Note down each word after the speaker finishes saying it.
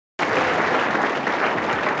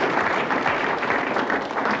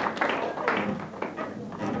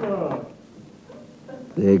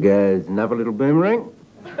There goes another little boomerang.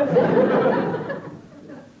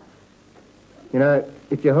 You know,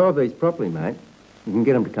 if you hold these properly, mate, you can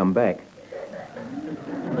get them to come back.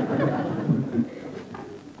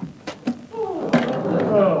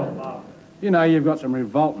 Oh, you know, you've got some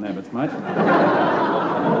revolting habits, mate.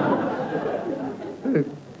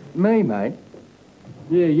 Me, mate?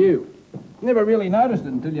 Yeah, you. Never really noticed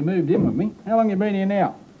it until you moved in with me. How long you been here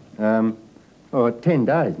now? 10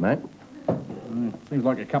 days, mate. Seems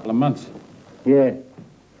like a couple of months. Yeah.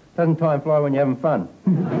 Doesn't time fly when you're having fun?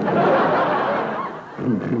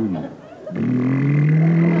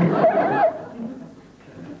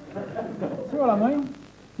 See what I mean?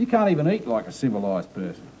 You can't even eat like a civilised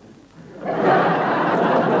person.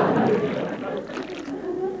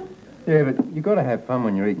 Yeah, but you got to have fun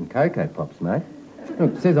when you're eating Cocoa Pops, mate.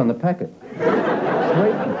 Look, it says on the packet. Sweet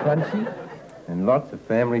and crunchy and lots of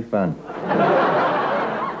family fun.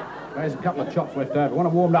 There's a couple of chops left over. Want a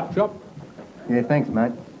warmed up chop? Yeah, thanks,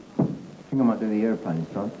 mate. I think I might do the aeroplane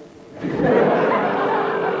this time.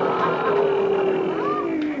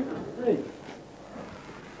 Hey.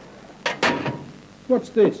 What's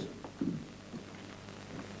this?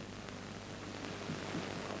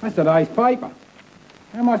 That's today's paper.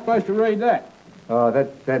 How am I supposed to read that? Oh,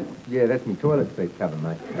 that's my toilet seat cover,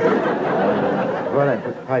 mate. If I don't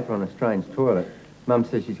put the paper on a strange toilet, Mum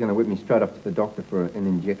says she's going to whip me straight off to the doctor for an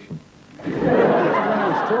injection.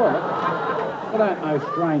 Strange toilet? That ain't no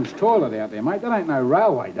strange toilet out there, mate. That ain't no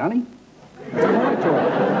railway, Dunny. That's my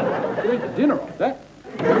toilet. You eat the dinner off that.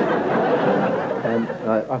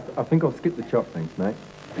 I think I'll skip the chop, thanks, mate.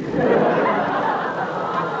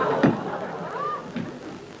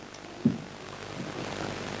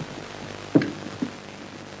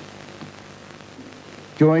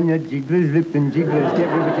 Join the jigglers, Lipton jigglers,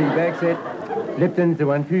 get riveting back set. Lipton's the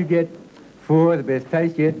one to get for the best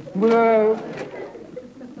taste yet. Whoa!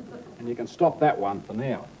 And you can stop that one for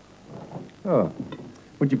now. Oh,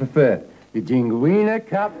 what'd you prefer? Your jingleina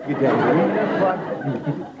cup, your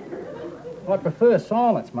jingleina I prefer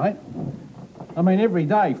silence, mate. I mean, every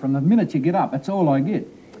day, from the minute you get up, that's all I get.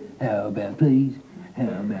 How about peas? How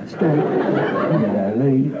about steak? Hello,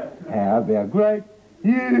 lady. How about great?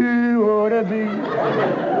 You ought to be.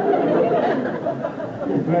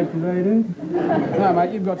 Congratulated. No,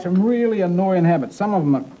 mate, you've got some really annoying habits. Some of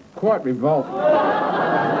them are quite revolting.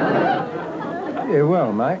 Yeah,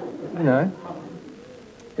 well, mate, you know,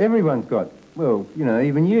 everyone's got, well, you know,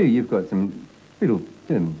 even you've got some little,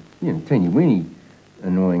 teeny-weeny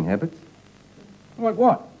annoying habits. Like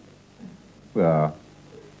what? Well,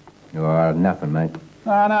 nothing, mate.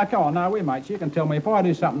 No, come on, no, we're mates. You can tell me. If I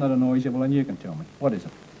do something that annoys you, well, then you can tell me. What is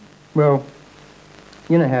it? Well,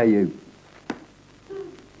 you know how you...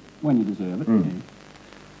 When you deserve it. Yeah.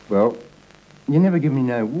 Well, you never give me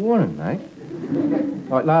no warning, mate.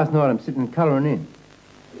 Like last night, I'm sitting colouring in,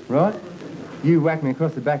 right? You whacked me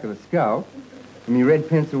across the back of the skull, and your red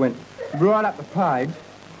pencil went right up the page,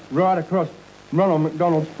 right across Ronald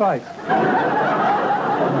McDonald's face.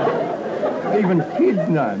 Even kids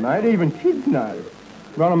know, mate, even kids know.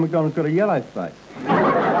 Ronald McDonald's got a yellow face.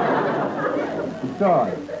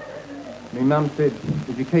 Besides, my mum said,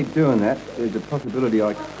 if you keep doing that, there's a possibility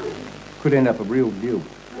I could end up a real deal.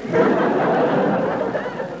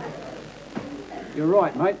 You're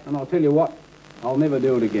right, mate, and I'll tell you what, I'll never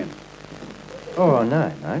do it again. Oh,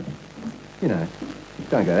 no, mate. You know,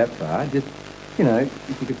 don't go that far. Just, you know,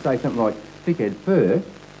 if you could say something like, thickhead first,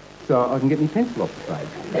 so I can get my pencil off the page.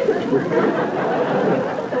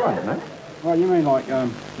 Right, mate. Oh, you mean like,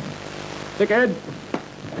 thickhead?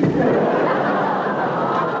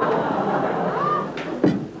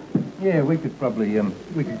 Yeah, we could probably,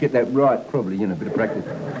 we could get that right, probably, in a bit of practice.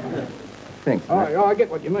 Thanks, mate. Oh, I get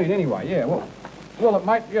what you mean anyway, yeah, well,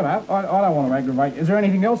 mate, you know, I don't want to aggravate. Is there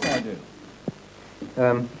anything else I do?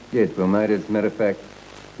 Yes, well, mate, as a matter of fact,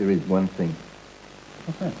 there is one thing.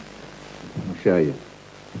 What's that? I'll show you.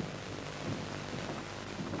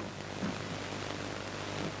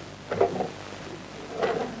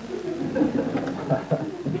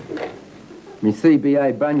 Me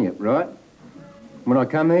CBA bunyip, right? When I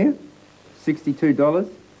come here,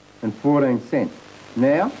 $62.14.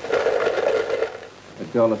 Now,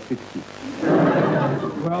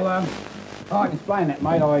 $1.60. Well, I can explain that,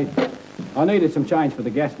 mate. I needed some change for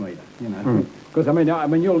the gas meter, you know. Because, I mean,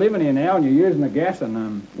 you're living here now and you're using the gas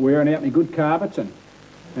and wearing out my good carpets and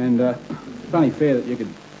it's only fair that you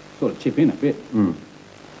could sort of chip in a bit.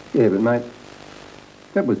 Yeah, but, mate,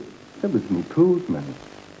 that was my pool's money.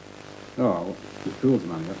 Oh, well, the pool's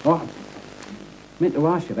money. Oh, meant to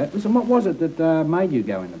ask you that. Listen, what was it that made you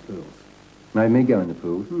go in the pools? Made me go in the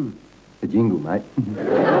pools? The jingle, mate.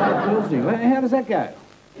 Pools jingle. How does that go?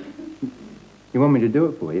 You want me to do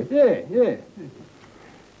it for you? Yeah.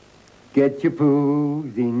 Get your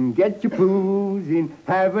poos in, get your poos in,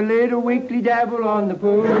 have a little weekly dabble on the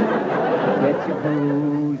pool. Get your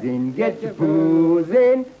poos in, get your poos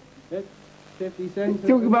in. 50 cents.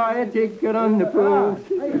 Took buy a ticket on the pool.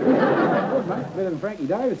 Hey, good, mate. Better than Frankie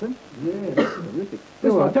Davison. Yeah, that's terrific.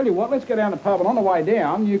 Listen, I'll tell you what, let's go down the pub, and on the way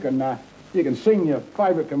down, you can sing your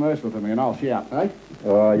favourite commercial to me, and I'll shout, eh?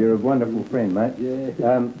 Oh, you're a wonderful friend, mate.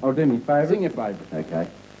 Yeah. I'll do me favourite. Sing your favourite. Okay.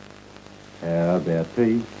 How about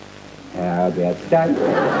tea? How about steak? How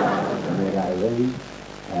about Ali?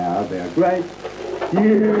 How about great?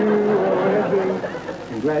 You ought to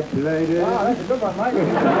be congratulated. Oh, that's a good one,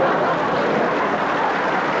 mate.